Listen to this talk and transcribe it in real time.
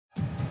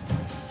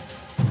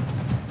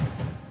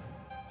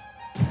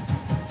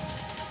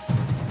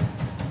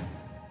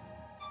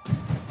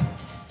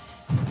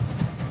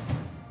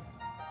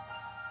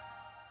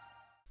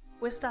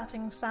We're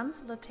starting Sun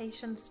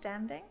Salutation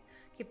standing.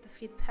 Keep the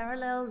feet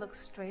parallel, look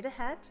straight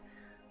ahead.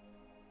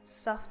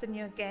 Soften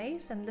your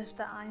gaze and lift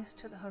the eyes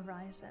to the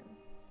horizon.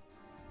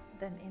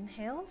 Then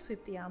inhale,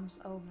 sweep the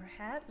arms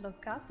overhead,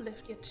 look up,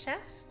 lift your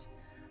chest,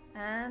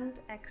 and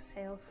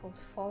exhale, fold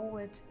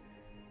forward,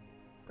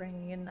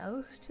 bring your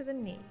nose to the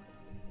knee.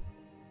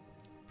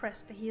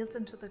 Press the heels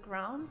into the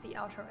ground, the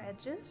outer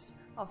edges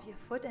of your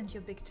foot and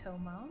your big toe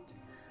mount.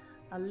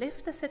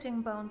 Lift the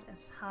sitting bones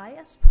as high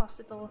as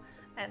possible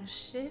and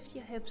shift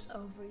your hips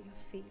over your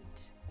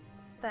feet.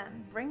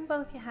 Then bring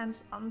both your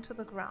hands onto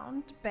the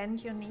ground,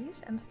 bend your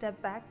knees and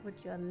step back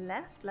with your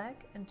left leg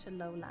into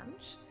low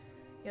lunge.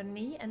 Your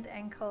knee and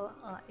ankle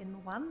are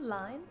in one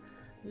line.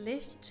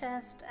 Lift your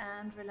chest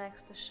and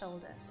relax the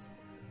shoulders.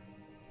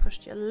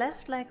 Push your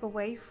left leg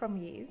away from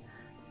you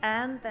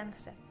and then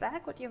step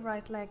back with your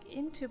right leg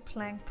into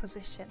plank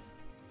position.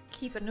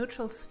 Keep a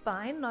neutral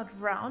spine, not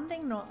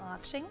rounding nor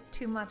arching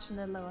too much in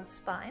the lower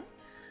spine,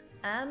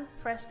 and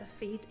press the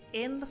feet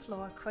in the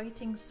floor,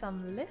 creating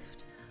some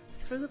lift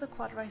through the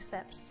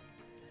quadriceps.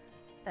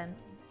 Then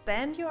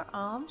bend your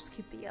arms,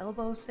 keep the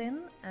elbows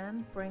in,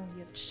 and bring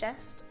your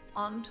chest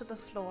onto the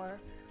floor,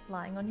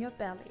 lying on your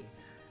belly.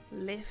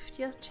 Lift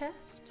your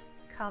chest,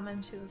 come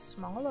into a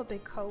small or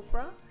big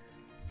cobra.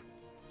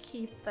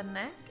 Keep the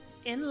neck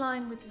in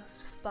line with your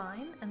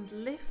spine and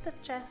lift the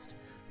chest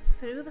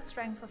through the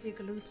strength of your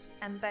glutes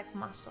and back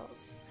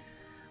muscles.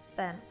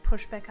 Then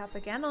push back up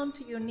again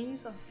onto your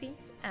knees or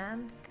feet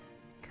and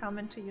come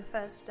into your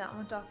first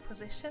downward dog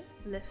position,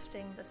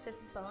 lifting the sit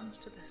bones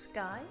to the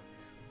sky.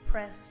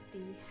 Press the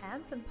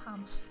hands and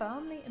palms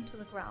firmly into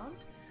the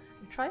ground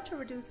and try to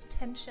reduce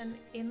tension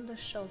in the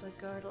shoulder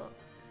girdle.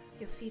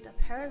 Your feet are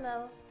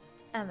parallel,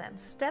 and then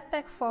step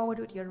back forward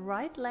with your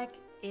right leg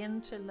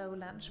into low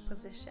lunge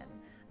position.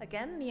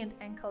 Again, knee and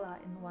ankle are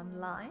in one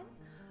line.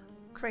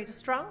 Create a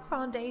strong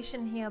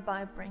foundation here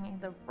by bringing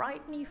the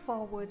right knee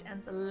forward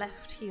and the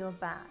left heel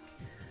back.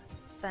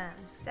 Then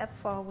step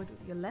forward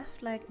with your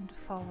left leg into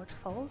forward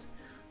fold,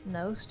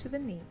 nose to the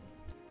knee.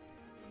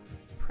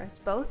 Press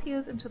both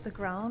heels into the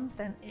ground,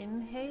 then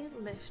inhale,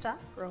 lift up,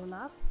 roll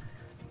up.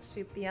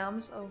 Sweep the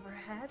arms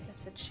overhead,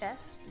 lift the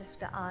chest, lift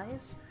the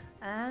eyes,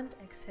 and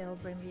exhale,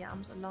 bring the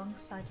arms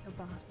alongside your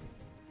body.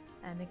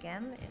 And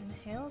again,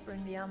 inhale,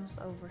 bring the arms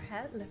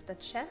overhead, lift the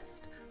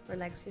chest,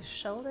 relax your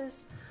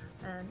shoulders,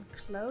 and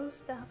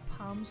close the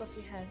palms of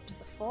your head to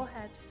the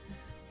forehead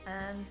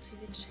and to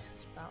your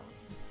chest bone.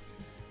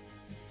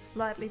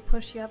 Slightly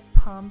push your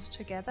palms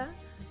together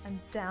and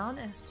down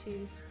as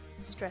to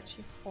stretch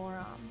your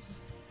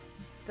forearms.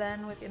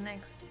 Then with your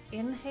next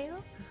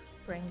inhale,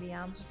 bring the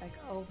arms back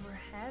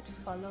overhead,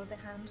 follow the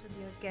hands with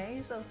your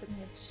gaze, open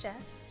your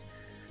chest,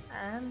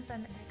 and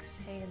then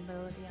exhale,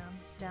 lower the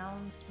arms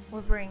down.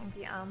 We'll bring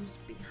the arms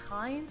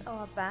behind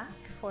our back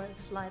for a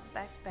slight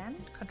back bend.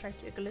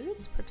 Contract your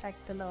glutes,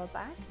 protect the lower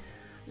back.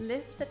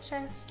 Lift the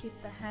chest, keep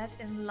the head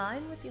in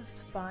line with your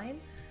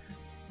spine.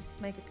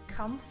 Make it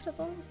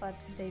comfortable,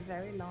 but stay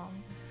very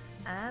long.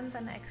 And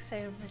then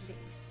exhale,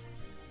 release.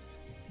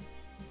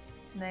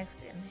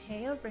 Next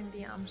inhale, bring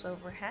the arms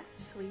overhead,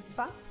 sweep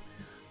up.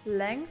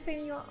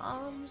 Lengthen your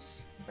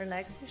arms,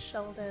 relax your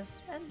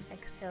shoulders, and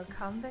exhale,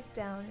 come back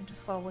down into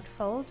forward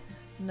fold,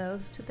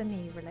 nose to the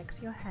knee,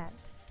 relax your head.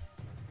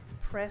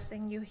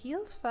 Pressing your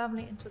heels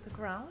firmly into the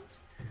ground.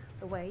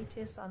 The weight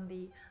is on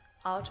the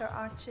outer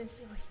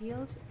arches, your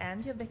heels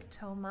and your big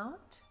toe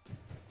mount.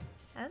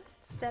 And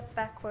step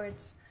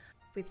backwards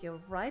with your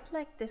right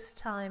leg this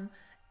time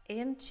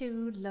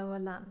into lower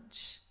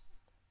lunge.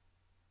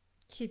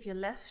 Keep your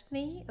left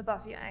knee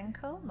above your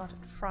ankle, not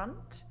in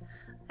front,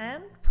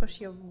 and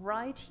push your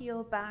right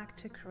heel back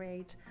to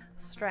create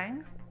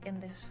strength in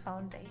this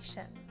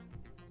foundation.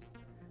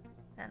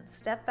 And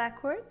step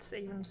backwards,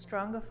 even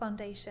stronger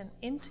foundation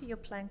into your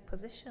plank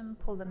position.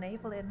 Pull the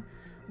navel in,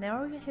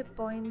 narrow your hip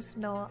bones,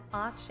 no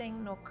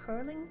arching, no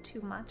curling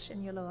too much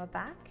in your lower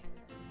back.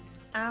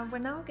 We're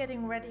now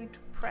getting ready to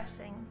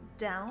pressing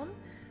down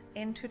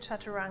into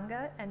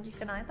chaturanga, and you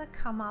can either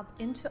come up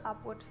into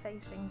upward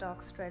facing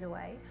dog straight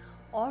away,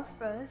 or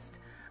first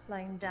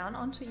lying down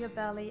onto your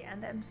belly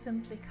and then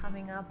simply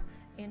coming up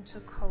into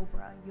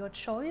cobra. Your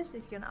choice.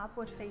 If you're an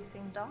upward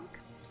facing dog,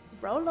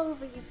 roll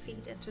over your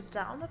feet into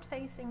downward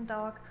facing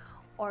dog,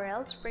 or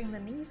else bring the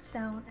knees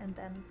down and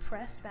then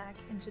press back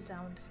into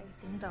downward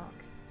facing dog.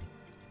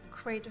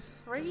 Create a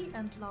free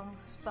and long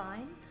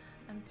spine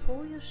and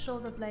pull your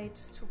shoulder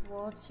blades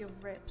towards your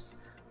ribs.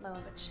 Lower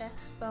the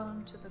chest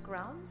bone to the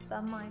ground.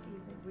 Some might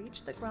even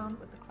reach the ground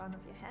with the crown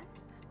of your head.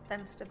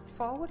 Then step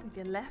forward with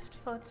your left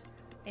foot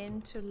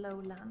into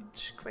low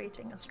lunge,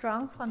 creating a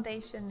strong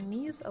foundation,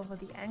 knees over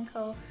the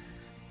ankle,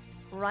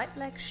 right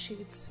leg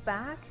shoots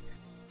back,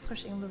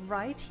 pushing the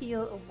right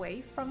heel away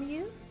from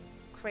you,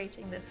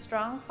 creating this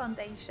strong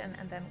foundation,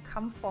 and then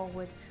come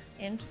forward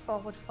into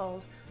forward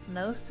fold,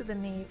 nose to the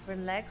knee,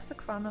 relax the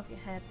crown of your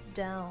head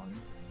down.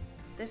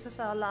 This is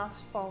our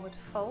last forward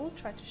fold.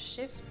 Try to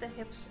shift the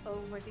hips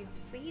over your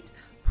feet,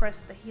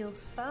 press the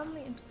heels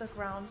firmly into the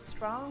ground,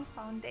 strong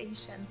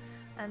foundation,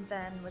 And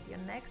then with your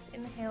next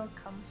inhale,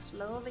 come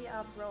slowly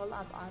up, roll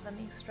up, either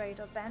knee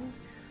straight or bent,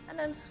 and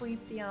then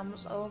sweep the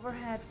arms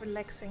overhead,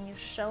 relaxing your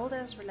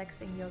shoulders,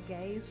 relaxing your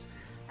gaze.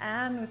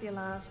 And with your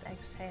last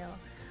exhale,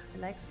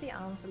 relax the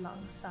arms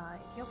alongside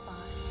your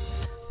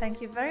body. Thank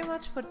you very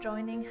much for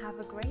joining. Have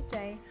a great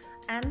day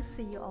and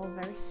see you all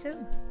very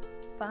soon.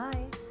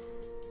 Bye.